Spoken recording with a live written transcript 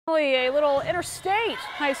A little interstate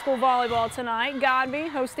high school volleyball tonight. Godby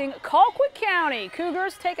hosting Colquitt County.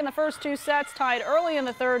 Cougars taking the first two sets, tied early in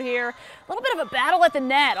the third here. A little bit of a battle at the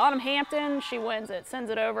net. Autumn Hampton, she wins it, sends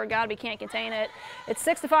it over. Godby can't contain it. It's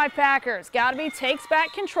 6-5 Packers. Godby takes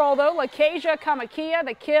back control though. Lacasia Kamakia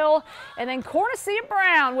the kill, and then Cornesia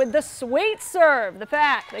Brown with the sweet serve. The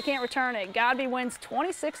Pack, they can't return it. Godby wins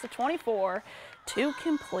 26-24 to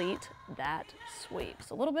complete that sweep.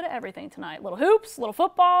 So a little bit of everything tonight. Little hoops, little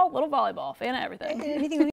football, little volleyball, fan of everything.